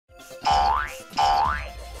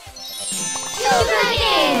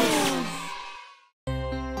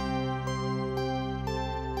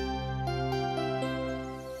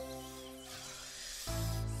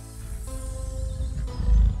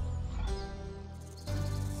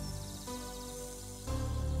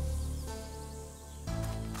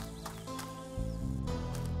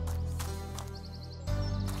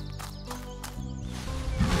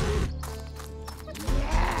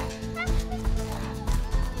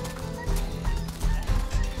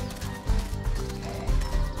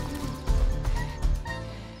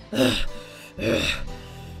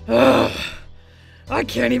I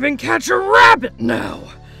can't even catch a rabbit now.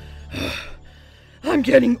 I'm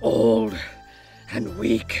getting old and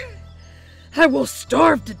weak. I will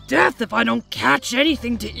starve to death if I don't catch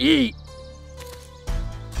anything to eat.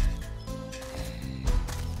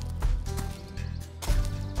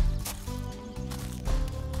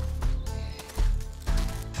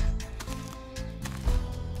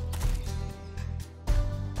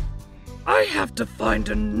 I have to find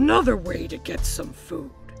another way to get some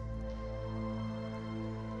food.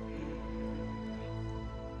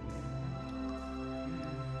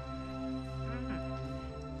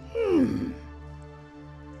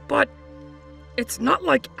 But it's not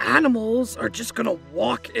like animals are just gonna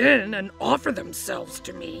walk in and offer themselves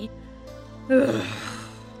to me.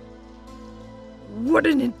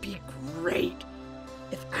 Wouldn't it be great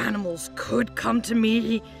if animals could come to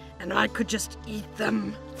me and I could just eat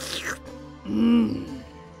them?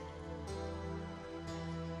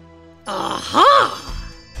 Aha!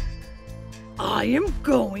 I am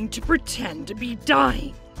going to pretend to be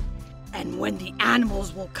dying, and when the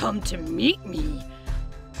animals will come to meet me,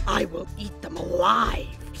 I will eat them alive.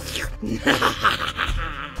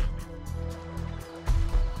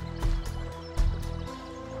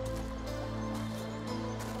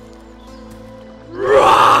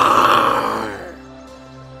 Roar!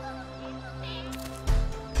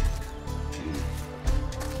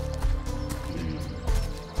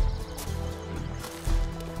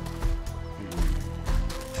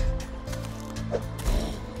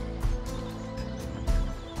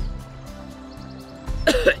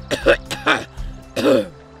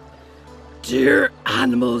 Dear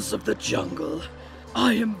animals of the jungle,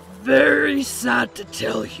 I am very sad to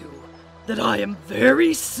tell you that I am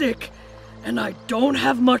very sick and I don't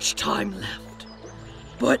have much time left.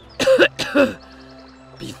 But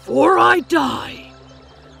before I die,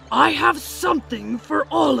 I have something for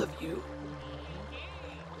all of you.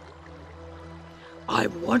 I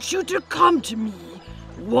want you to come to me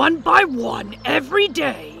one by one every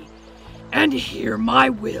day and hear my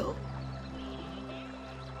will.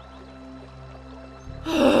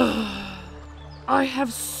 I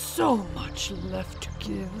have so much left to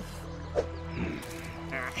give.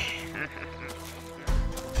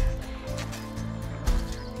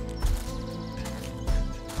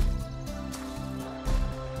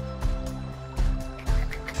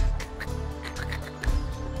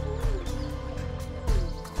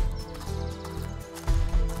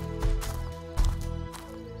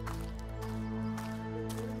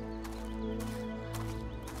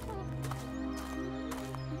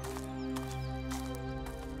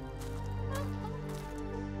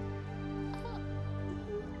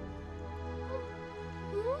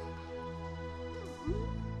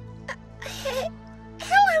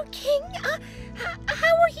 Hello, King.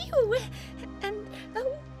 How are you? And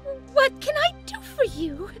what can I do for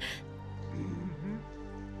you?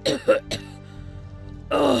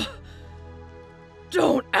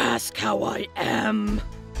 Don't ask how I am.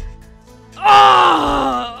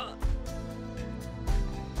 Ah!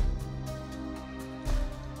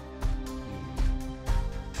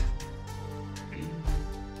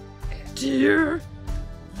 Dear,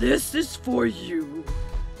 this is for you.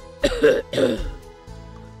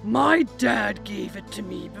 My dad gave it to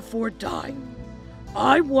me before dying.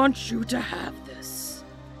 I want you to have this.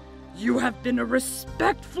 You have been a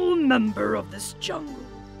respectful member of this jungle.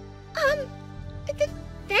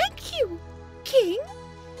 Thank you, King.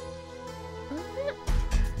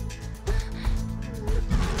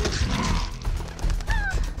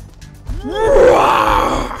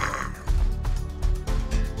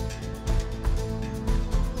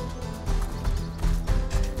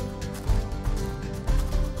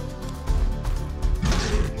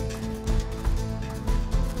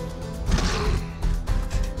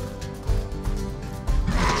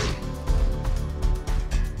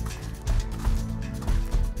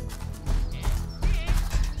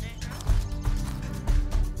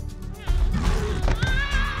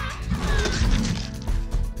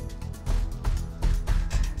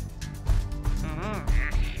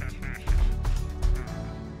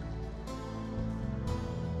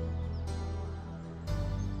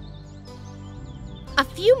 A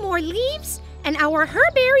few more leaves, and our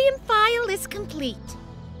herbarium file is complete.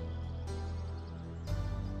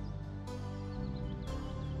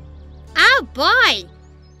 Oh boy,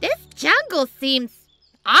 this jungle seems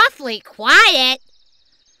awfully quiet.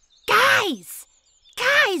 Guys,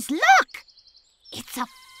 look! It's a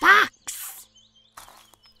fox.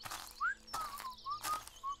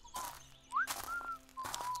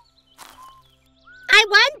 I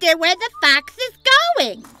wonder where the fox is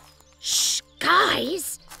going. Shh,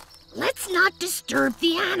 guys, Let's not disturb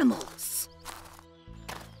the animals.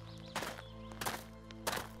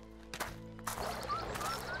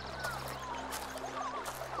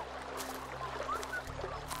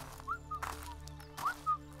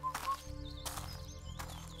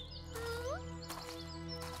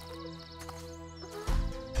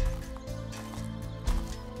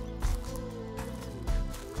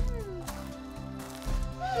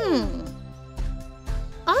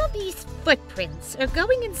 All these footprints are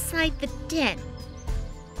going inside the den,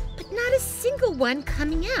 but not a single one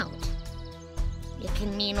coming out. It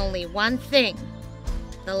can mean only one thing.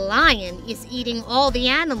 The lion is eating all the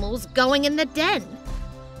animals going in the den.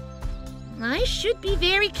 I should be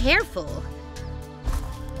very careful.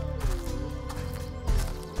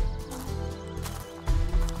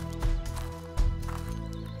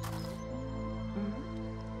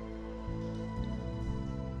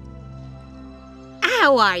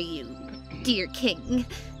 How are you, dear king?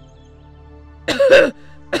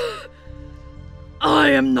 I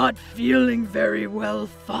am not feeling very well,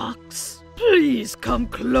 Fox. Please come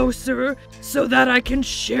closer so that I can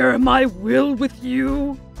share my will with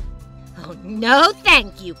you. Oh, no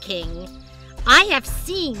thank you, king. I have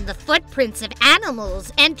seen the footprints of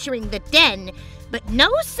animals entering the den, but no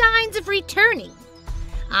signs of returning.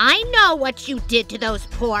 I know what you did to those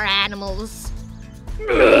poor animals.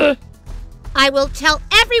 I will tell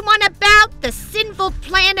everyone about the sinful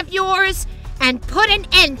plan of yours and put an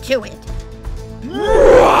end to it.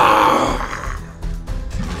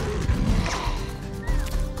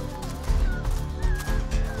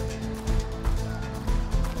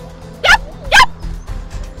 Yup, yup!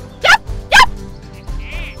 Yup, yup!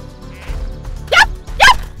 Yup,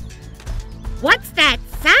 yup! What's that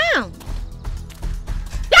sound?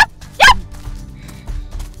 Yup, yup!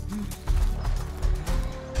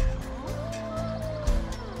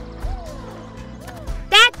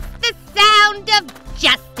 That's the sound of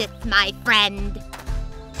justice, my friend.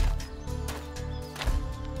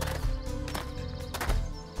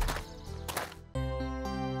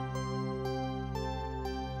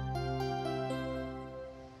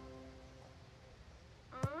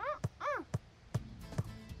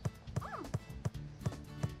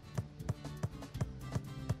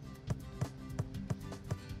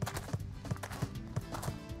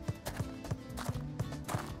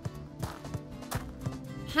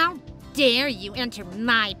 How dare you enter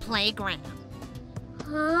my playground?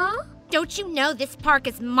 Huh? Don't you know this park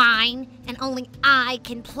is mine and only I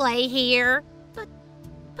can play here? But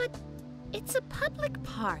it's a public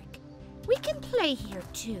park. We can play here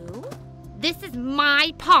too. This is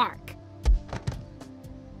my park.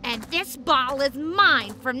 And this ball is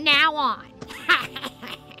mine from now on.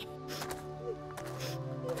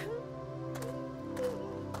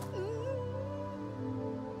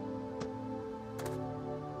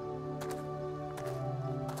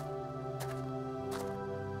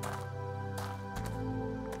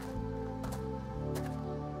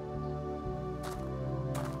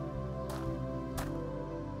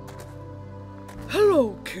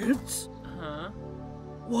 Hello, kids.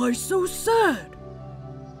 Why so sad?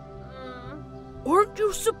 Aren't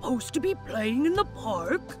you supposed to be playing in the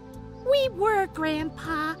park? We were,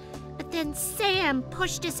 Grandpa, but then Sam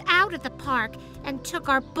pushed us out of the park and took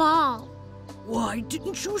our ball. Why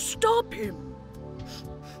didn't you stop him?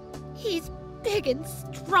 He's big and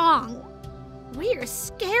strong. We're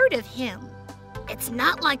scared of him. It's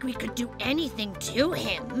not like we could do anything to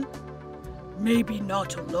him. Maybe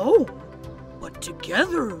not alone, but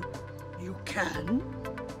together you can.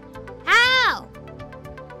 How?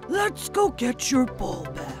 Let's go get your ball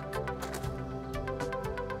back.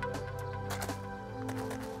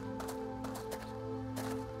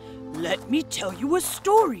 Let me tell you a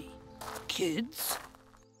story, kids.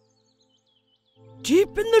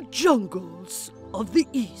 Deep in the jungles of the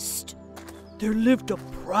East, there lived a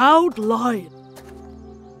proud lion.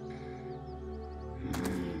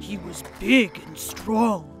 He was big and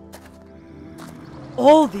strong.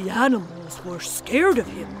 All the animals were scared of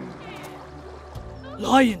him.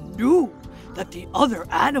 Lion knew that the other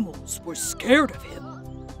animals were scared of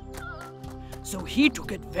him. So he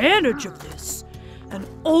took advantage of this and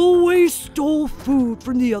always stole food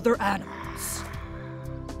from the other animals.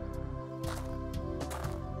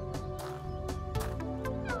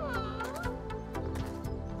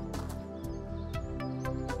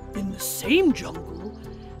 In the same jungle,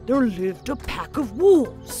 there lived a pack of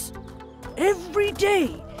wolves. Every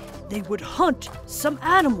day, they would hunt some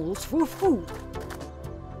animals for food.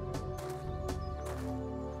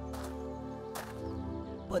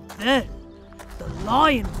 But then, the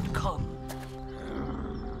lion would come.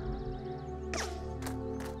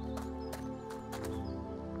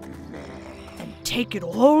 take it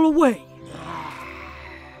all away.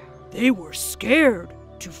 They were scared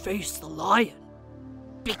to face the lion.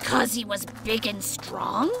 Because he was big and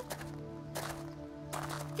strong?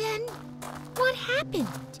 Then what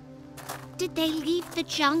happened? Did they leave the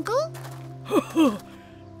jungle?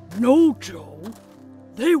 No, Joe.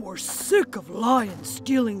 They were sick of lions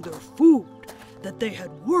stealing their food that they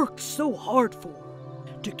had worked so hard for.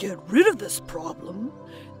 To get rid of this problem,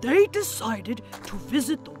 they decided to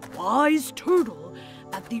visit the wise turtle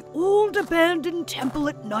at the old abandoned temple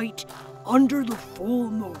at night under the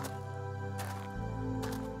full moon.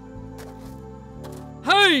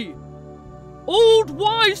 Hey! Old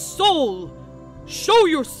wise soul! Show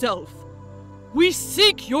yourself! We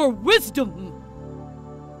seek your wisdom!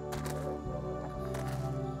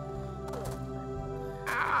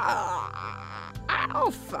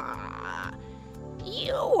 Alpha,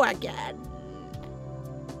 you again.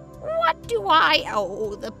 What do I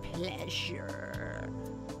owe the pleasure?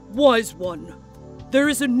 Wise one, there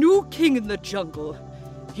is a new king in the jungle.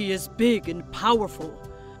 He is big and powerful,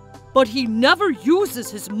 but he never uses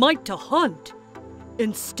his might to hunt.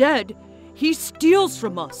 Instead, he steals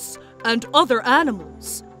from us and other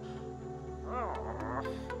animals.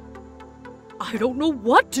 I don't know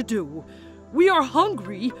what to do. We are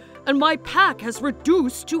hungry, and my pack has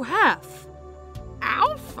reduced to half.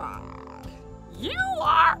 Alpha, you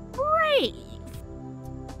are brave.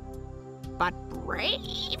 But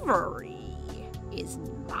bravery is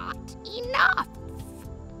not enough.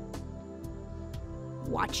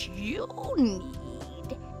 What you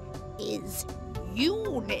need is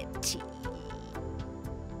unity.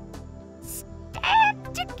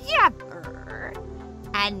 Stand together,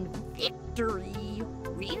 and victory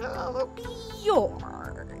will be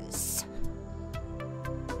yours.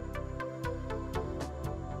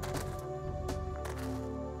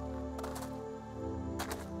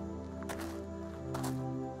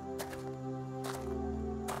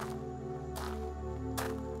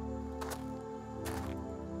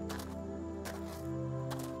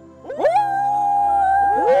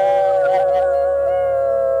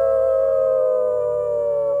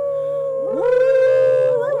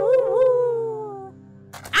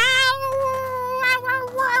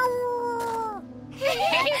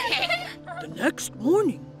 The next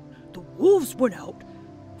morning, the wolves went out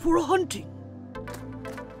for a hunting.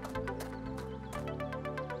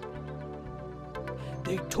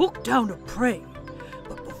 They took down a prey,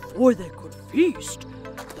 but before they could feast,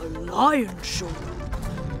 the lion showed up.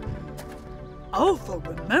 Alpha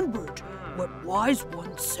remembered what Wise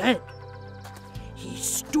One said. He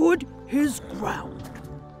stood his ground.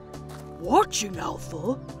 Watching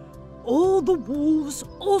Alpha, all the wolves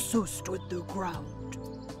also stood their ground.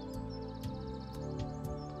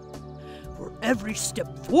 For every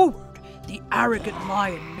step forward the arrogant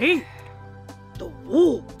lion made, the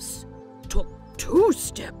wolves took 2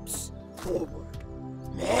 steps forward.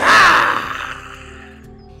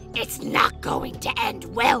 It's not going to end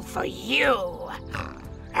well for you.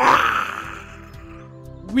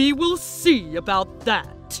 We will see about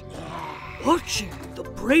that. Watching the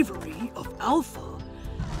bravery of Alpha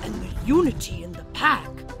and the unity in the pack,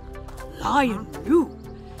 Lion knew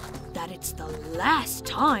that it's the last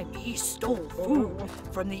time he stole food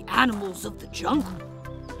from the animals of the jungle.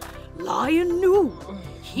 Lion knew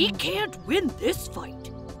he can't win this fight.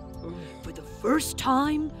 For the first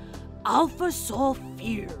time, Alpha saw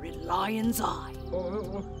fear in Lion's eye.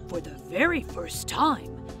 For the very first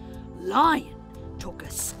time, Lion took a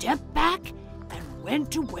step back and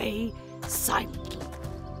went away silently.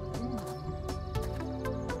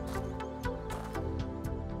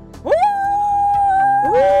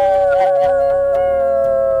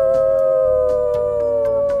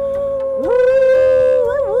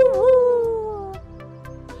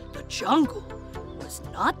 The jungle was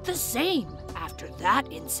not the same after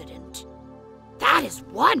that incident. That is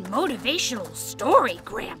one motivational story,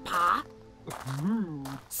 Grandpa.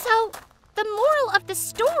 So, the moral of the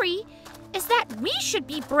story is that we should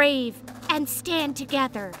be brave and stand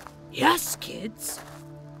together. Yes, kids.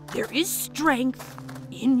 There is strength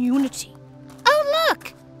in unity. Oh,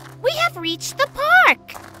 look! We have reached the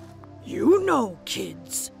park! You know,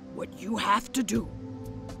 kids, what you have to do.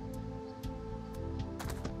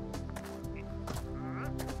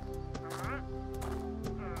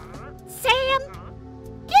 Sam,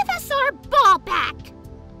 give us our ball back!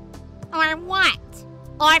 Or what?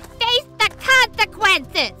 Or face the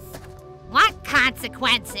consequences! What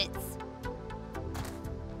consequences?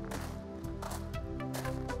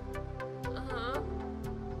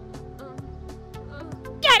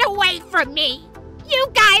 Get away from me! You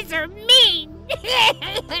guys are mean!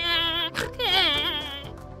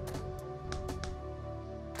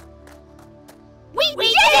 We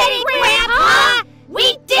did it, Grandpa!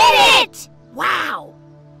 We did it! Wow!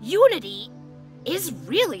 Unity is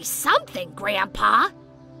really something, Grandpa.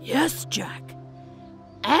 Yes, Jack.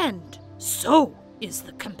 And so is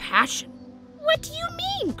the compassion. What do you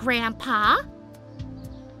mean, Grandpa?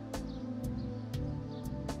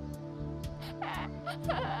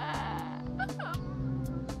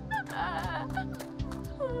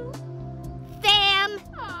 Sam,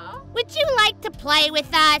 would you like to play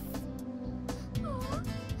with us?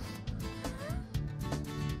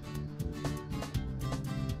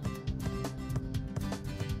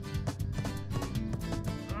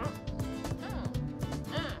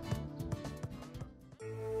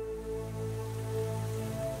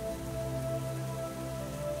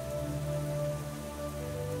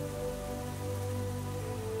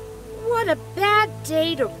 What a bad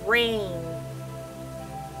day to rain.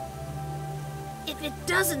 If it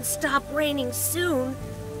doesn't stop raining soon,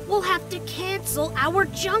 we'll have to cancel our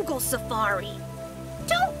jungle safari.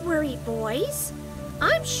 Don't worry, boys.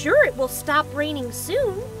 I'm sure it will stop raining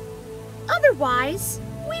soon. Otherwise,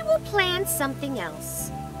 we will plan something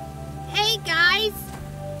else. Hey, guys.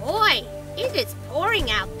 Boy, it is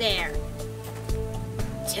pouring out there.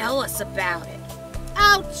 Tell us about it.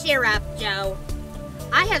 Oh, cheer up, Joe.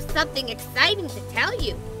 I have something exciting to tell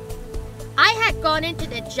you. I had gone into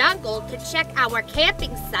the jungle to check our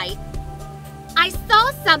camping site. I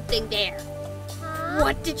saw something there.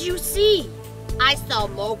 What did you see? I saw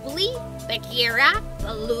Mowgli, Bagheera,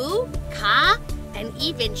 Baloo, Kaa, and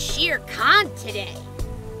even Shere Khan today.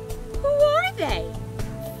 Who are they?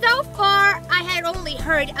 So far, I had only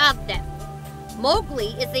heard of them. Mowgli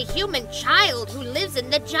is a human child who lives in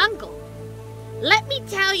the jungle. Let me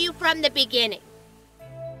tell you from the beginning.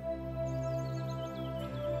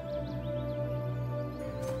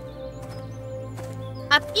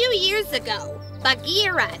 A few years ago,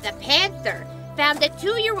 Bagheera the panther found a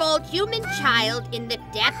 2-year-old human child in the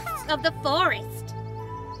depths of the forest.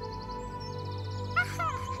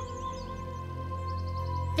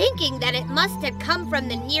 Thinking that it must have come from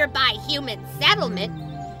the nearby human settlement,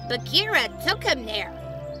 Bagheera took him there.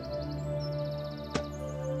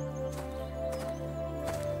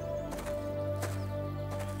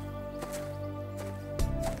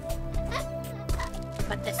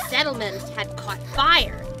 But the settlement had caught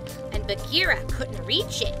fire, and Bagheera couldn't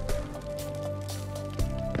reach it.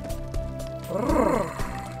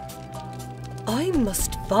 I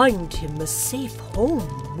must find him a safe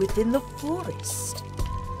home within the forest.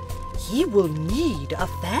 He will need a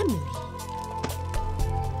family.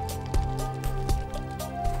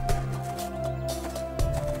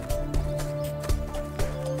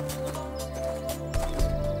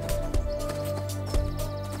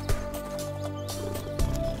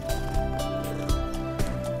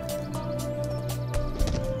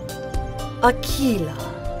 Akela,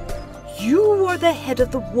 you are the head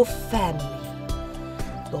of the wolf family.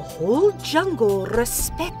 The whole jungle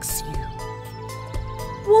respects you.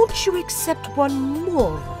 Won't you accept one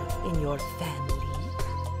more in your family?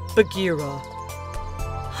 Bagheera,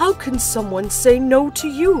 how can someone say no to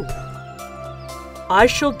you? I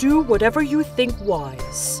shall do whatever you think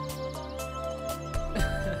wise.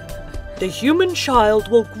 The human child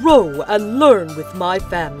will grow and learn with my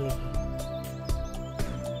family.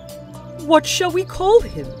 What shall we call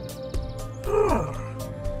him?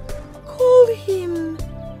 Call him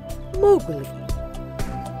Mowgli.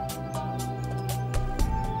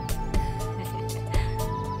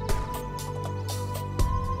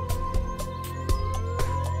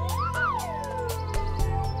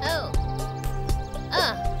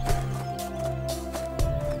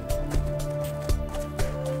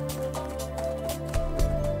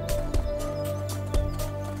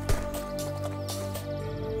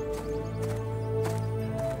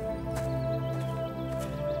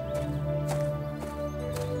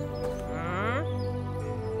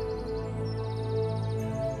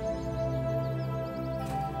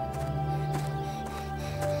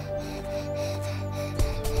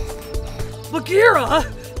 Bagheera!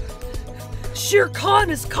 Shere Khan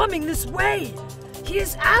is coming this way! He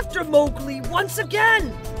is after Mowgli once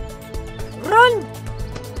again! Run!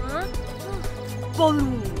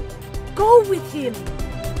 Baloo, go with him!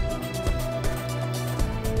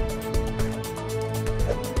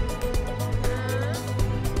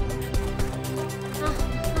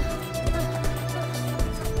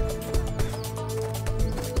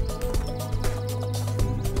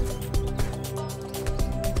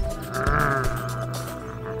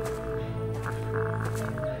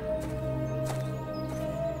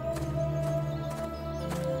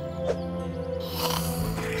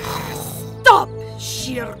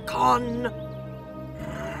 Shere Khan!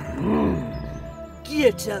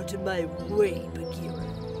 Get out of my way, Bagheera.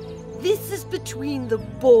 This is between the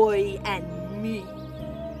boy and me.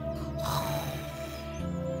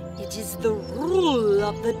 It is the rule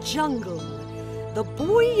of the jungle. The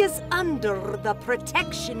boy is under the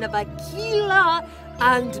protection of Akela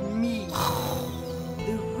and me.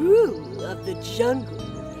 The rule of the jungle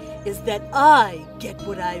is that I get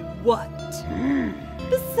what I want.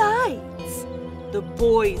 Besides, the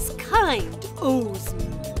boy's kind owes me.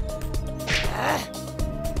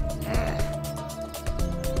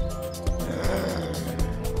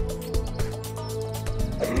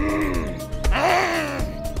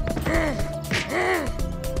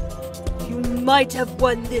 You might have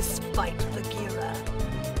won this fight, Bagheera.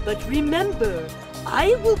 But remember,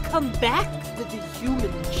 I will come back for the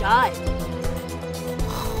human child.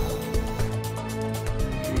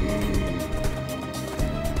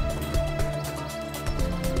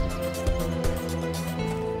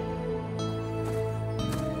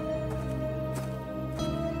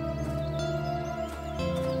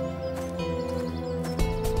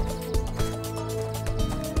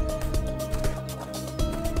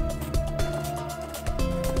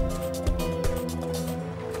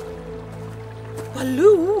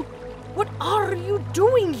 Baloo, what are you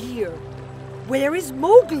doing here? Where is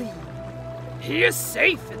Mowgli? He is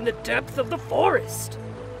safe in the depth of the forest.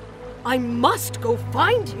 I must go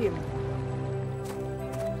find him.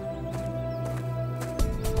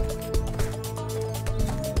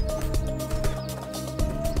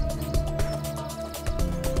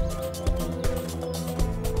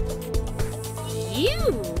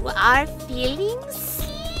 You are feeling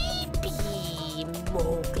sleepy,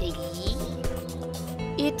 Mowgli.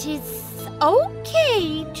 It is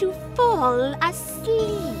okay to fall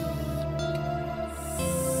asleep.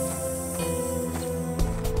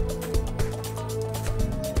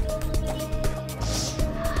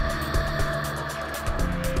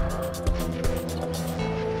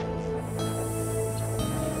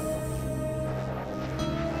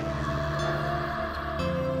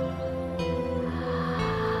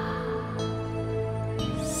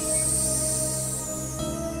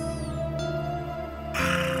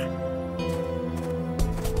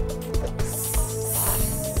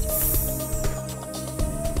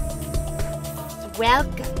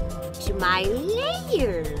 Welcome to my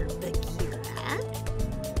lair, Bagheera.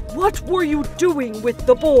 What were you doing with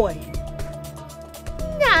the boy?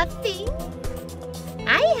 Nothing.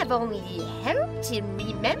 I have only helped him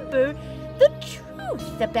remember the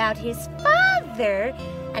truth about his father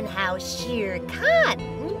and how Shere Khan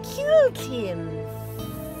killed him.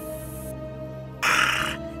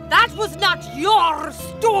 That was not your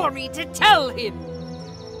story to tell him.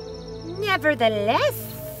 Nevertheless,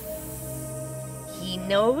 he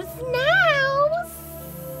knows now.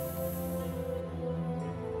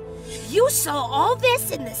 You saw all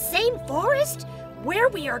this in the same forest where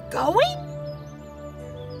we are going?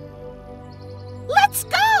 Let's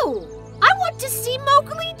go! I want to see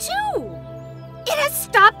Mowgli too! It has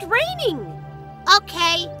stopped raining!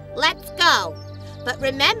 Okay, let's go. But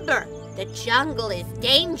remember, the jungle is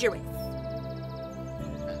dangerous.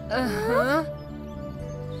 Uh-huh.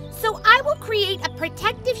 So I will create a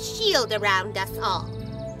protective shield around us all.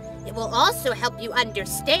 It will also help you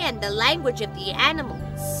understand the language of the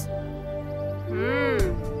animals.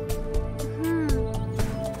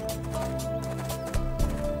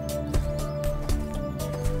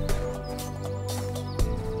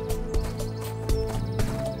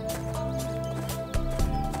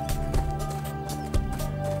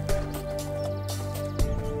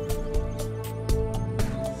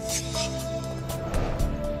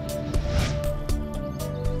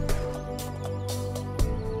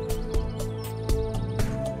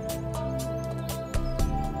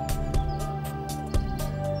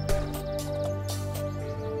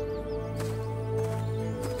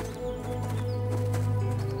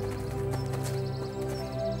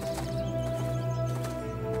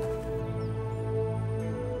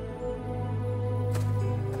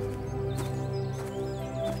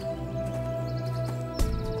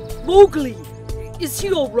 Mowgli, is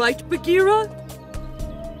he all right, Bagheera?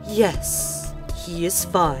 Yes, he is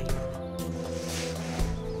fine.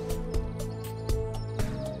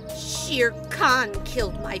 Shere Khan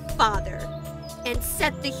killed my father and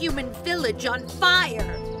set the human village on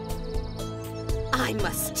fire. I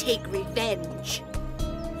must take revenge.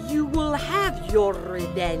 You will have your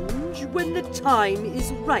revenge when the time is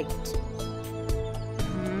right.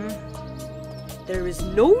 There is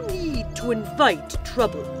no need to invite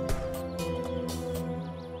trouble.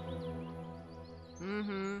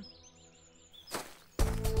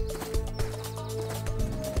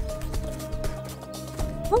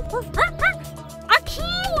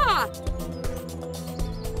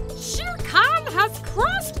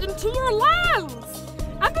 into your lands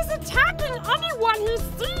and is attacking anyone he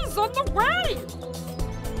sees on the way.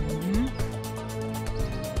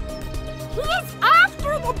 He is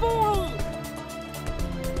after the boy.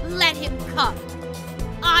 Let him come.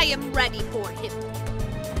 I am ready for him.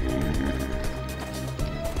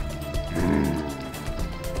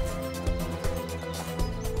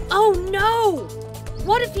 Oh no!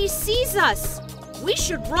 What if he sees us? We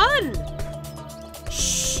should run.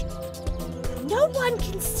 Shh! No one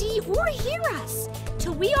can see or hear us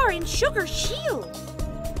till we are in Sugar's shield.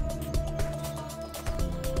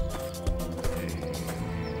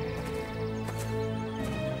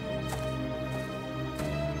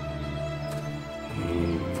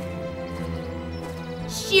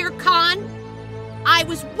 Shere Khan, I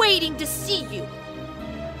was waiting to see you.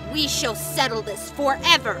 We shall settle this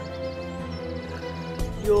forever.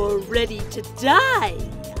 You're ready to die,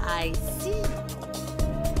 I see.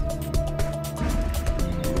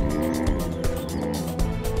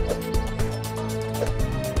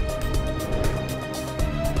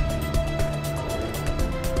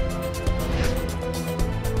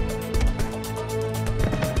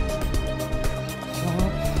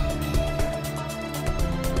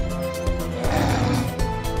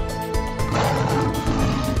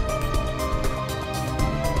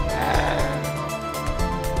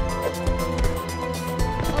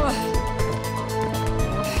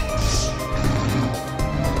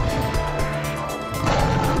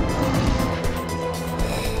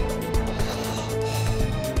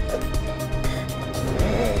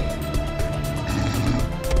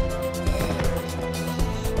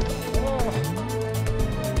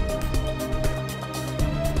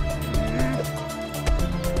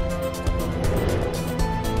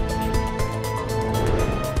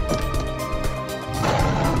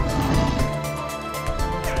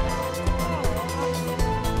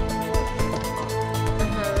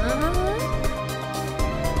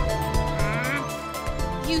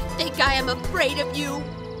 I am afraid of you.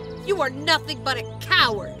 You are nothing but a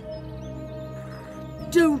coward.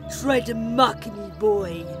 Don't try to mock me,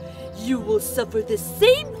 boy. You will suffer the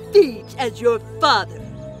same fate as your father.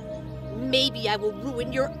 Maybe I will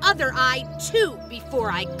ruin your other eye too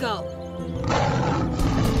before I go.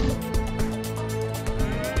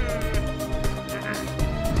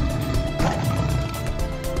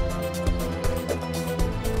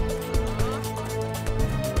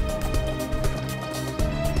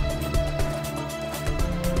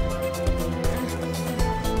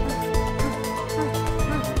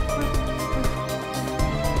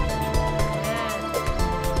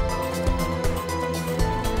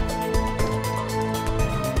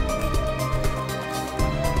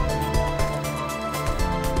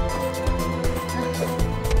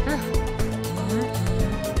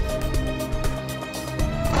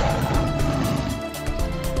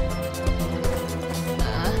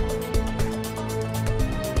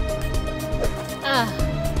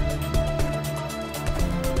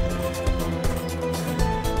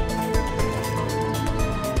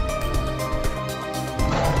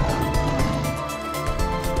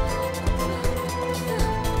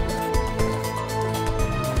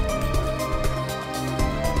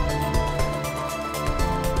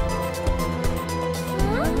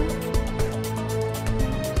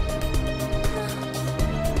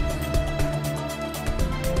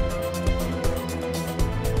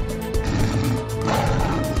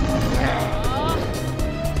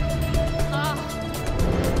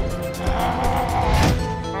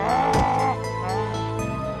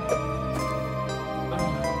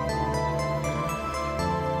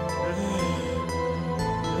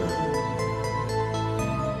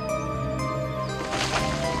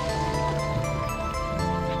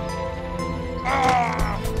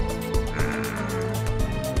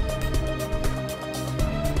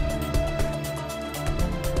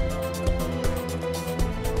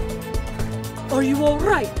 Are you all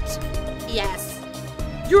right? Yes.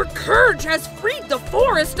 Your courage has freed the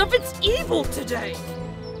forest of its evil today.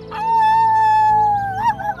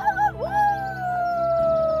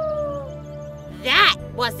 That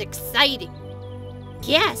was exciting.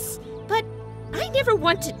 Yes, but I never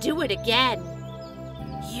want to do it again.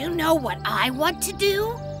 You know what I want to do?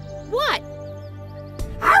 What?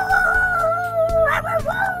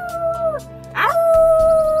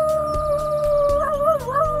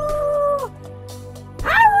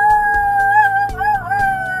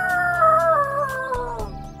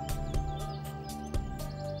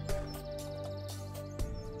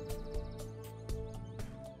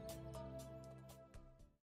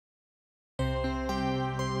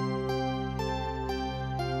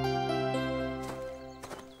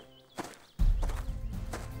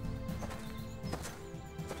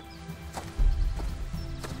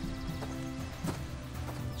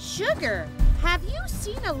 Sugar, have you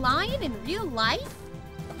seen a lion in real life?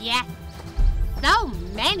 Yes, so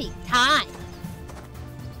many times.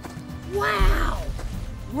 Wow!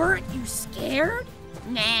 Weren't you scared?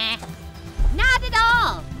 Nah, not at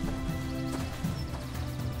all.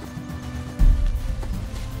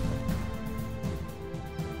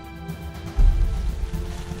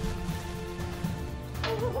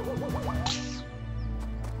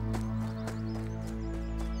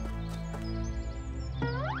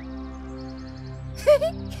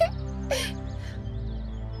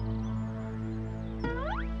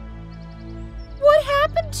 What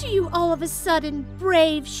happened to you all of a sudden,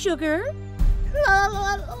 brave Sugar?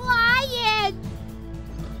 Lion!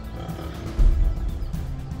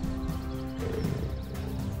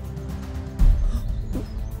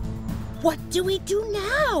 What do we do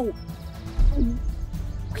now?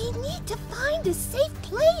 We need to find a safe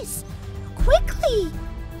place. Quickly!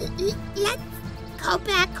 Let's go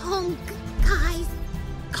back home, guys.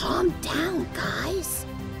 Calm down, guys.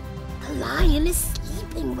 The lion is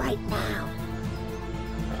sleeping right now.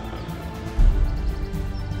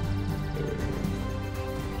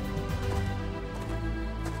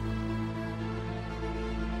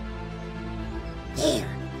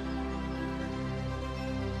 There.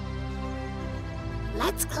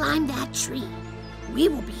 Let's climb that tree. We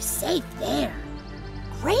will be safe there.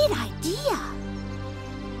 Great idea.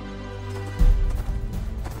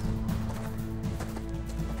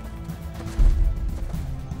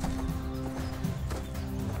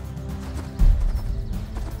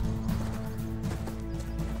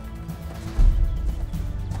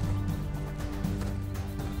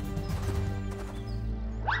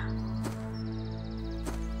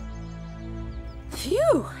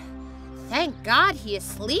 Phew! Thank God he is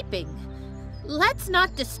sleeping. Let's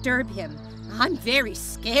not disturb him. I'm very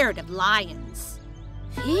scared of lions.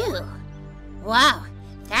 Phew. Wow,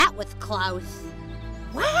 that was close.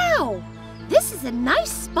 Wow! This is a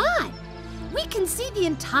nice spot. We can see the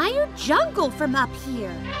entire jungle from up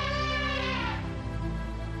here.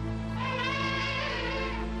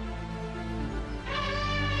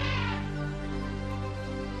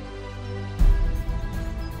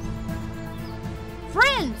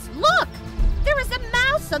 Friends, look! There is a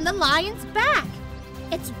mouse on the lion's back.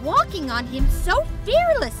 It's walking on him so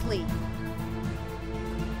fearlessly.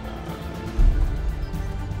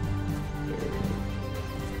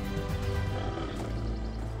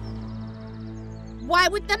 Why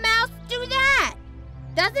would the mouse do that?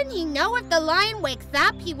 Doesn't he know if the lion wakes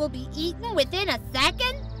up, he will be eaten within a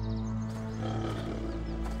second?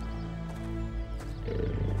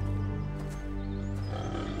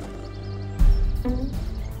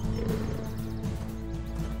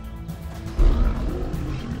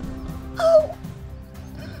 Oh,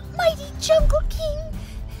 mighty Jungle King,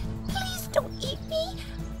 please don't eat me.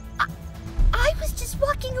 I was just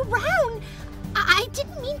walking around. I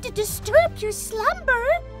didn't mean to disturb your slumber.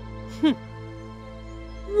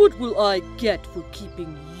 What will I get for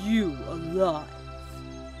keeping you alive?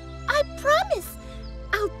 I promise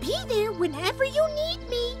I'll be there whenever you need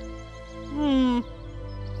me.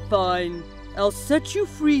 Fine. I'll set you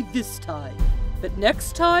free this time. But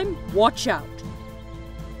next time, watch out.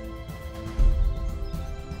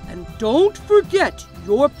 And don't forget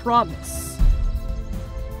your promise.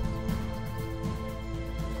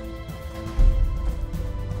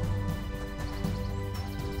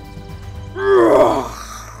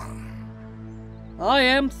 I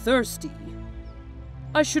am thirsty.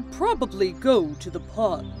 I should probably go to the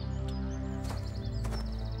pond.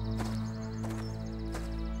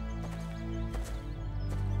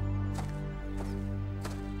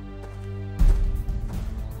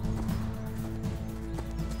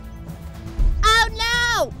 Oh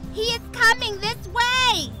no! He is coming this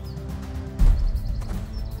way!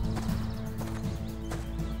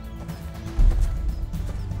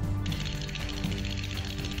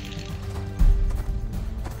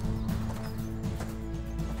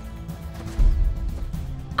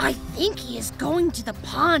 I think he is going to the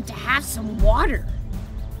pond to have some water.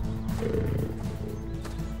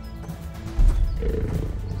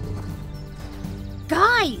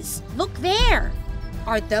 Guys, look there!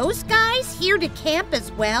 Are those guys here to camp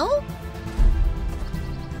as well?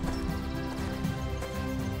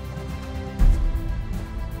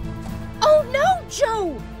 Oh no,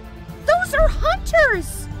 Joe! Those are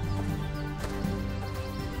hunters!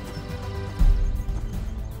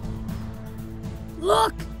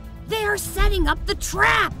 Look! They are setting up the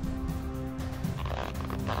trap!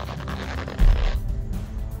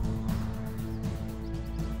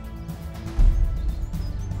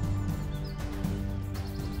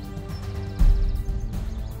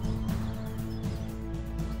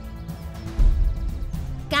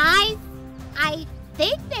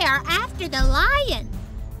 are after the lion.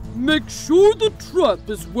 Make sure the trap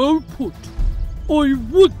is well put. I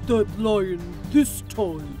want that lion this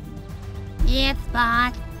time. Yes,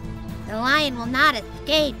 boss. The lion will not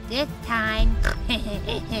escape this time.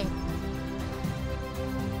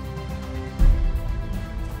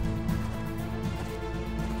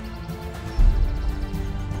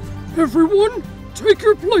 Everyone, take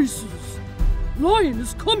your places. Lion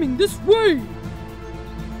is coming this way.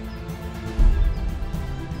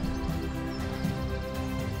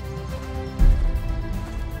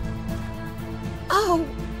 Oh,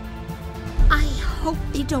 I hope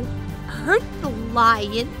they don't hurt the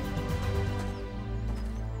lion.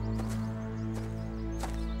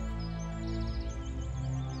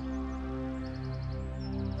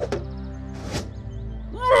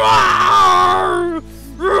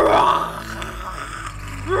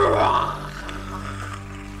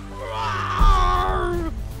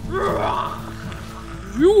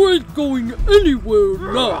 You ain't going anywhere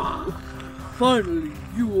now. Finally,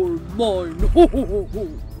 you are mine. Ho ho ho ho.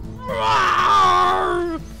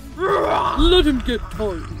 Let him get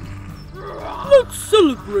tired. Let's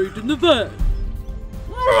celebrate in the van.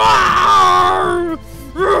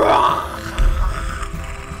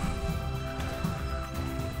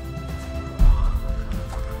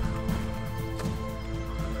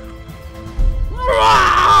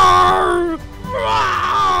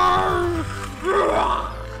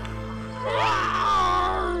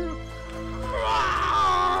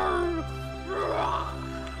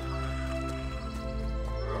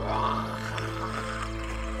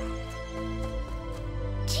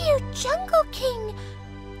 Dear Jungle King,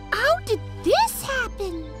 how did this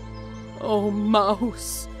happen? Oh,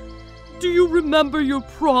 Mouse. Do you remember your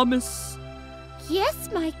promise? Yes,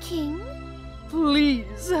 my king.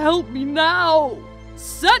 Please help me now.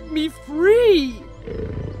 Set me free.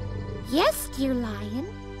 Yes, dear lion.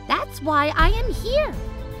 That's why I am here.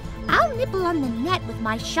 I'll nibble on the net with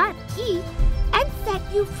my sharp teeth and set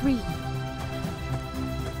you free.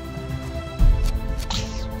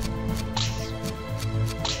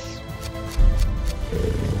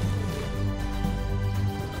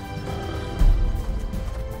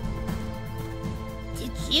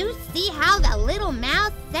 Did you see how the little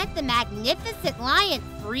mouse set the magnificent lion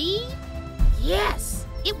free? Yes,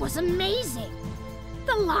 it was amazing.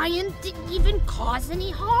 The lion didn't even cause any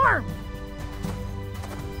harm.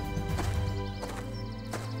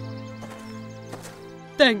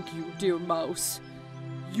 Thank you, dear Mouse.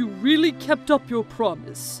 You really kept up your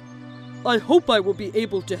promise. I hope I will be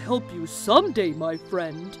able to help you someday, my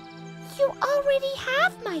friend. You already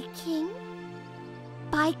have, my king,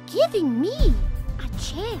 by giving me a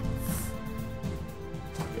chance.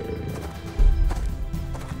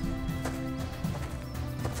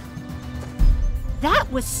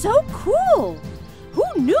 That was so cool! Who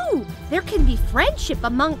knew there can be friendship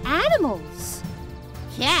among animals?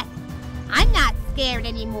 Yes, I'm not scared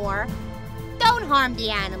anymore. Don't harm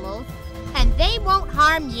the animals, and they won't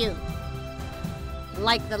harm you.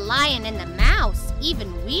 Like the lion and the mouse,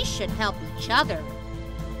 even we should help each other.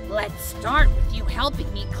 Let's start with you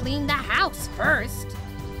helping me clean the house first.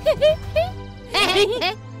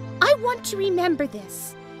 I want to remember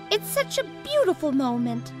this. It's such a beautiful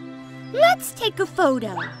moment. Let's take a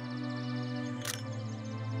photo.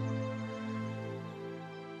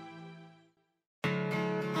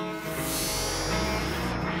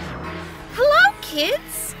 Hello,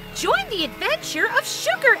 kids! Join the adventure of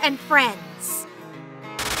Sugar and Friends.